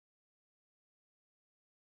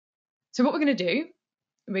So what we're going to do,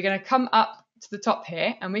 we're going to come up to the top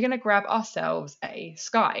here and we're going to grab ourselves a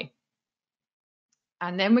sky.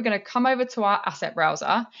 And then we're going to come over to our asset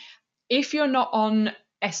browser. If you're not on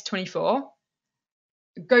S24,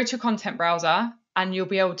 go to a content browser and you'll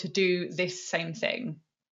be able to do this same thing.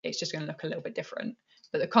 It's just going to look a little bit different,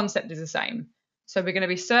 but the concept is the same. So we're going to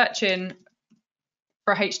be searching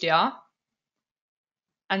for HDR.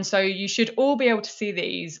 And so you should all be able to see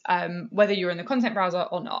these, whether you're in the content browser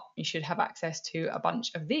or not. You should have access to a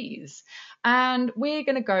bunch of these. And we're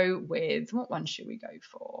going to go with, what one should we go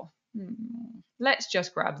for? Let's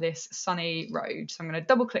just grab this sunny road. So I'm going to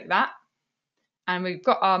double click that. And we've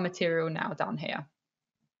got our material now down here.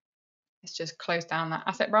 Let's just close down that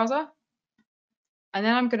asset browser. And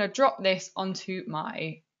then I'm going to drop this onto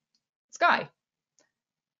my sky.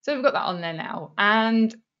 So we've got that on there now.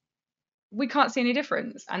 And we can't see any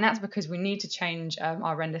difference. And that's because we need to change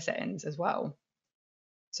our render settings as well.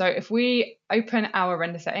 So if we open our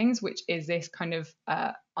render settings, which is this kind of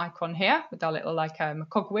icon here with our little like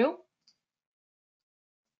cogwheel,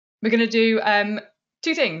 we're going to do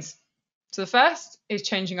two things. So the first is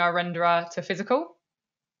changing our renderer to physical.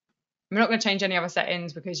 We're not going to change any other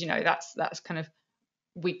settings because, you know, that's kind of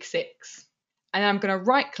week 6. And I'm going to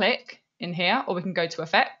right click in here, or we can go to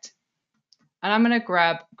effect. And I'm going to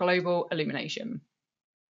grab global illumination.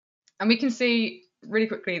 And we can see really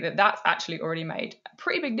quickly that that's actually already made a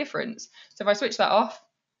pretty big difference. So if I switch that off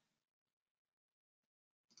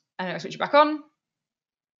and then I switch it back on,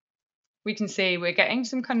 we can see we're getting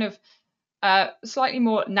some kind of slightly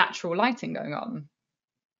more natural lighting going on.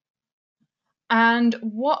 And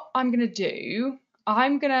what I'm going to do,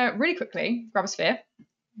 I'm going to really quickly grab a sphere.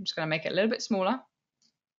 I'm just going to make it a little bit smaller.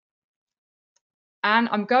 And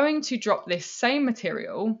I'm going to drop this same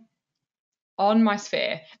material on my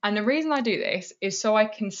sphere. And the reason I do this is so I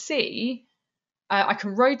can see, I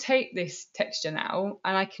can rotate this texture now,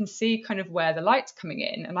 and I can see kind of where the light's coming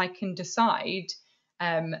in, and I can decide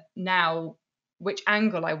now which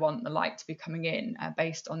angle I want the light to be coming in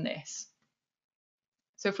based on this.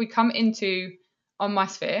 So if we come into, on my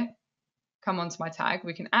sphere, come onto my tag,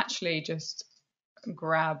 we can actually just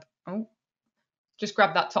grab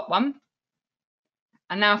that top one.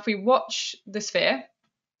 And now if we watch the sphere,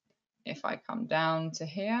 if I come down to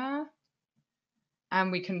here,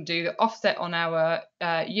 and we can do the offset on our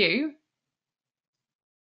U,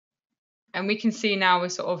 and we can see now we're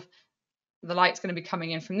sort of, the light's going to be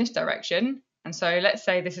coming in from this direction. And so let's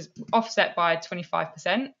say this is offset by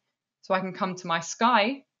 25%. So I can come to my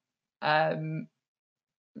sky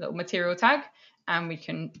little material tag, and we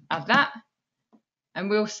can add that. And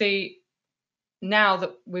we'll see now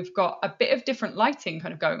that we've got a bit of different lighting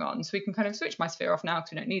kind of going on. So we can kind of switch my sphere off now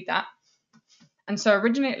because we don't need that. And so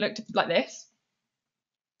originally it looked like this.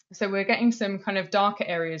 So we're getting some kind of darker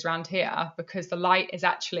areas around here because the light is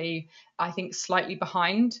actually, I think, slightly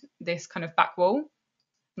behind this kind of back wall.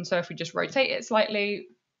 And so if we just rotate it slightly,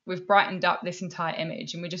 we've brightened up this entire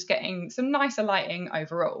image and we're just getting some nicer lighting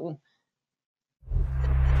overall.